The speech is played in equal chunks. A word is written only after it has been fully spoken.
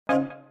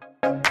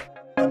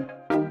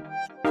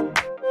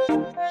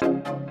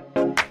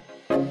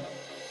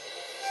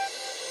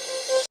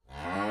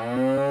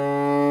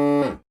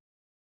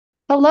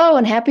Hello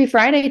and happy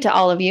Friday to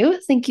all of you.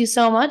 Thank you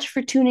so much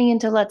for tuning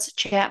into Let's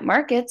Chat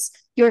Markets,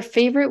 your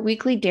favorite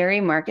weekly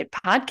dairy market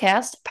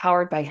podcast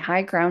powered by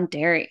High Ground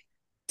Dairy.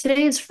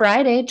 Today is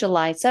Friday,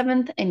 July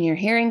 7th, and you're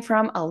hearing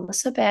from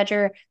Alyssa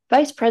Badger,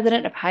 Vice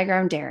President of High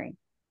Ground Dairy.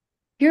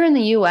 Here in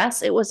the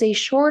US, it was a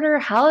shorter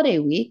holiday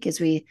week as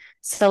we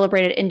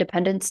celebrated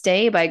Independence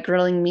Day by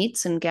grilling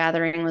meats and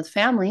gathering with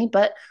family,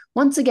 but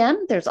once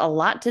again, there's a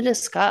lot to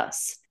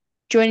discuss.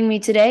 Joining me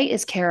today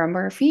is Kara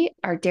Murphy,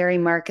 our Dairy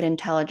Market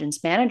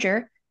Intelligence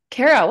Manager.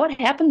 Kara, what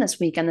happened this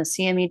week on the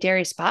CME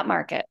Dairy Spot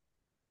Market?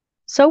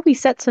 So we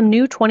set some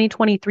new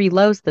 2023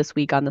 lows this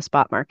week on the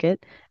spot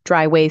market.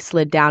 Dry whey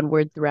slid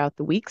downward throughout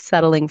the week,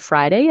 settling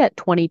Friday at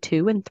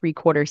 22 and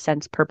 3/4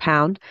 cents per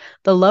pound,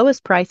 the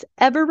lowest price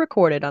ever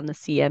recorded on the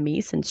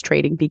CME since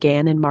trading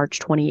began in March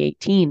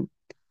 2018.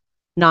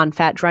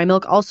 Non-fat dry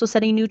milk also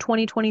set a new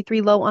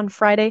 2023 low on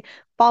Friday,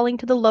 falling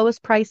to the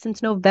lowest price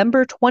since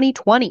November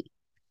 2020.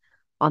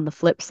 On the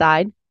flip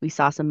side, we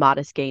saw some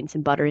modest gains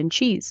in butter and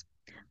cheese.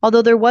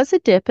 Although there was a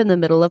dip in the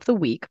middle of the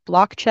week,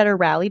 block cheddar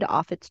rallied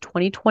off its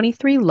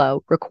 2023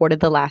 low recorded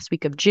the last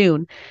week of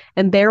June,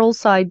 and barrels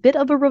saw a bit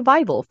of a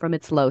revival from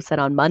its low set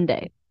on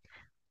Monday.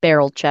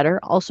 Barrel cheddar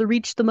also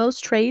reached the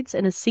most trades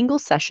in a single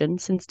session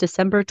since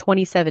December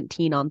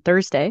 2017 on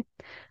Thursday.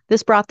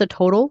 This brought the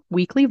total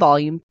weekly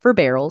volume for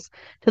barrels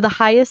to the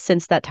highest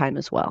since that time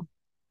as well.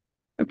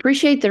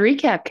 Appreciate the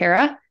recap,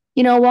 Kara.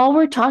 While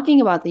we're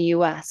talking about the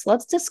US,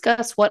 let's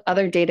discuss what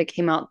other data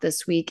came out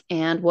this week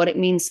and what it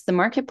means to the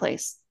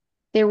marketplace.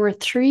 There were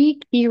three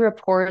key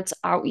reports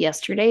out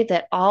yesterday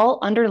that all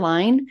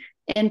underline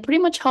and pretty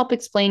much help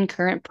explain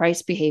current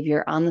price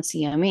behavior on the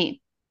CME.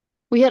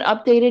 We had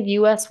updated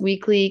US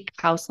weekly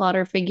cow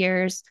slaughter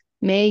figures,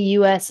 May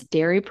US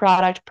dairy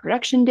product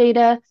production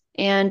data,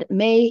 and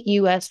May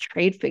US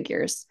trade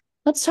figures.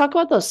 Let's talk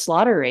about those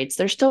slaughter rates.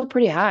 They're still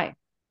pretty high.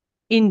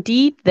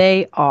 Indeed,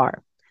 they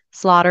are.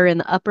 Slaughter in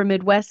the upper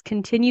Midwest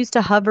continues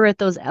to hover at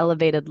those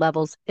elevated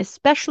levels,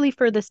 especially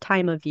for this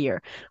time of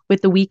year,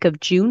 with the week of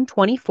June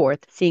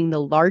 24th seeing the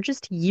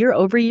largest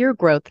year-over-year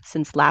growth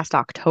since last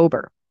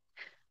October.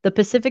 The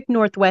Pacific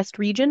Northwest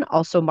region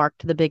also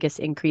marked the biggest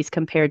increase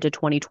compared to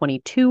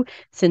 2022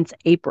 since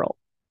April.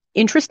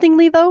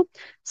 Interestingly, though,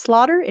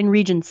 slaughter in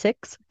Region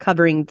 6,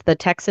 covering the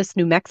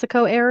Texas-New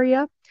Mexico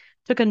area,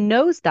 took a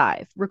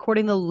nosedive,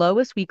 recording the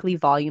lowest weekly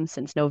volume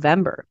since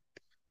November.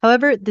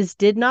 However, this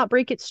did not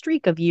break its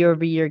streak of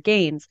year-over-year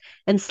gains,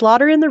 and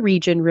slaughter in the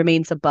region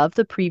remains above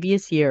the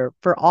previous year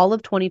for all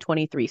of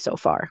 2023 so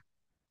far.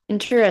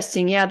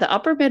 Interesting. Yeah, the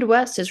upper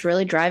Midwest is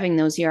really driving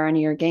those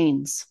year-on-year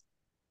gains.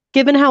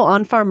 Given how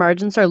on-farm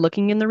margins are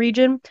looking in the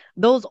region,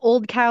 those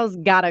old cows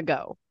gotta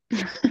go.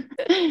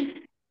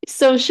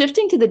 So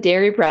shifting to the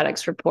dairy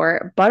products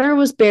report, butter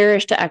was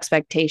bearish to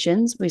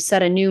expectations. We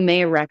set a new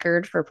May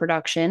record for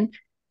production.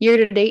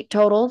 Year-to-date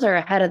totals are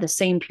ahead of the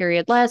same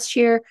period last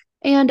year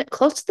and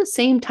close to the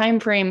same time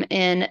frame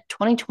in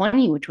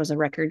 2020, which was a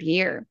record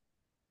year.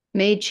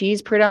 May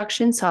cheese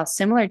production saw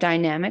similar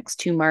dynamics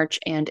to March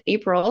and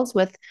April's,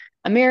 with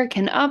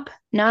American up,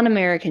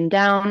 non-American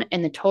down,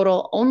 and the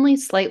total only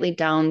slightly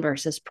down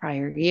versus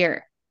prior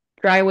year.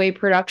 Dry whey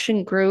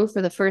production grew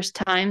for the first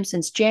time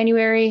since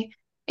January,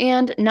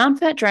 and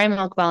non-fat dry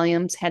milk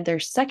volumes had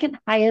their second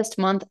highest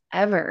month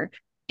ever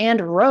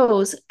and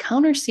rose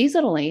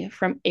counter-seasonally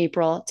from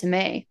April to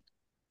May.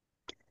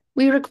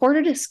 We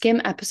recorded a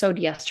skim episode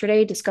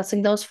yesterday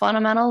discussing those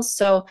fundamentals,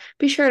 so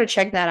be sure to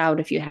check that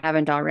out if you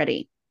haven't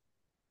already.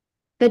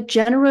 The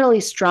generally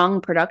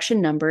strong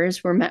production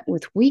numbers were met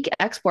with weak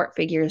export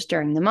figures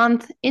during the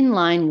month, in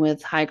line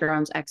with High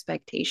Ground's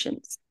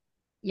expectations.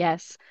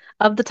 Yes,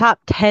 of the top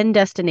 10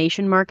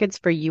 destination markets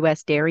for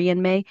U.S. dairy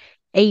in May,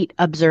 8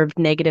 observed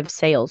negative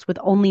sales, with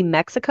only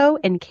Mexico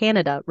and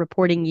Canada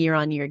reporting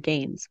year-on-year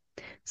gains.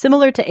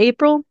 Similar to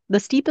April, the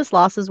steepest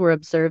losses were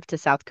observed to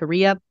South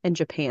Korea and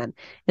Japan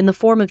in the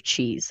form of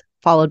cheese,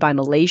 followed by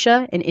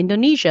Malaysia and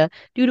Indonesia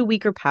due to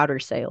weaker powder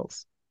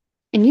sales.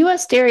 And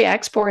U.S. dairy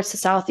exports to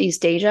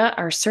Southeast Asia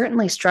are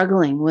certainly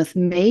struggling, with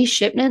May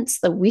shipments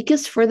the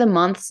weakest for the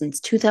month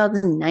since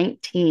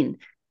 2019,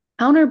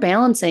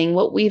 counterbalancing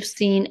what we've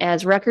seen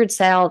as record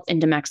sales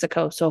into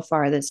Mexico so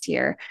far this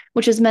year,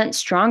 which has meant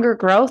stronger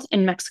growth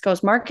in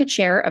Mexico's market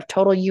share of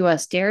total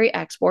U.S. dairy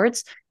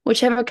exports, which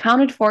have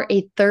accounted for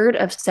a third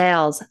of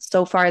sales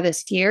so far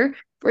this year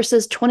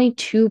versus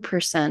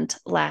 22%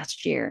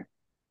 last year.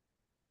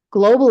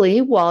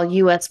 Globally, while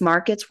U.S.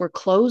 markets were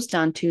closed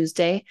on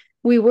Tuesday,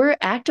 we were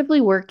actively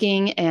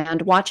working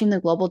and watching the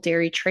global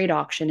dairy trade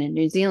auction in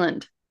New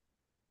Zealand.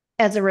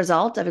 As a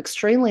result of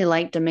extremely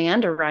light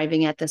demand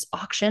arriving at this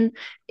auction,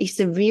 a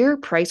severe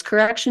price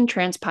correction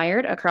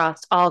transpired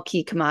across all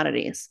key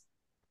commodities.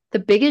 The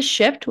biggest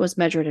shift was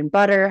measured in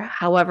butter.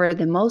 However,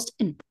 the most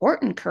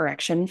important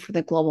correction for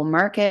the global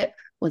market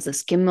was the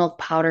skim milk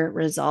powder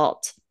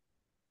result.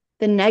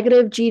 The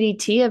negative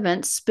GDT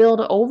event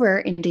spilled over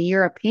into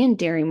European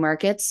dairy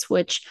markets,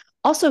 which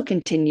also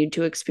continued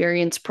to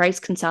experience price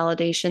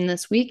consolidation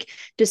this week,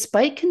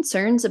 despite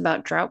concerns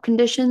about drought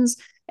conditions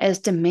as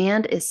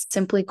demand is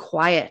simply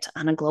quiet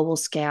on a global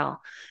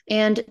scale,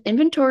 and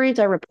inventories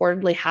are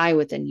reportedly high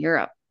within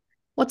Europe.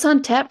 What's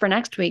on tap for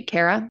next week,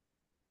 Kara?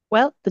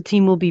 Well, the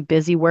team will be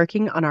busy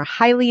working on our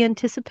highly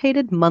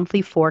anticipated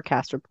monthly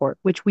forecast report,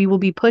 which we will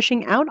be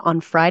pushing out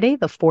on Friday,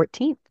 the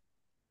 14th.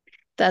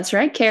 That's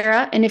right,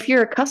 Kara. And if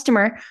you're a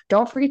customer,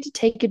 don't forget to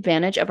take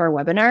advantage of our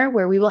webinar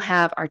where we will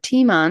have our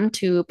team on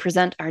to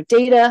present our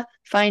data,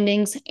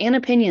 findings, and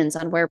opinions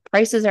on where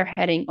prices are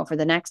heading over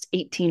the next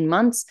 18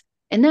 months.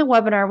 And that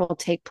webinar will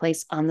take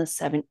place on the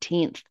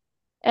 17th.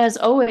 As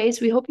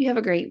always, we hope you have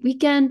a great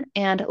weekend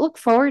and look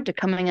forward to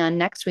coming on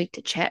next week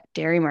to chat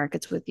dairy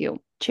markets with you.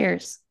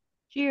 Cheers.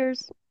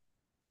 Cheers.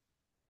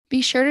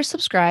 Be sure to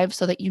subscribe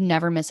so that you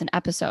never miss an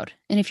episode.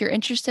 And if you're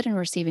interested in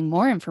receiving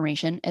more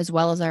information as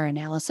well as our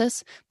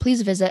analysis,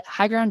 please visit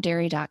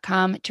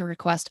highgrounddairy.com to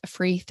request a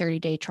free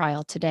 30-day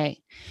trial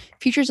today.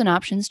 Futures and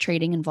options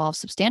trading involves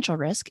substantial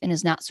risk and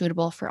is not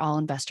suitable for all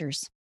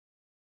investors.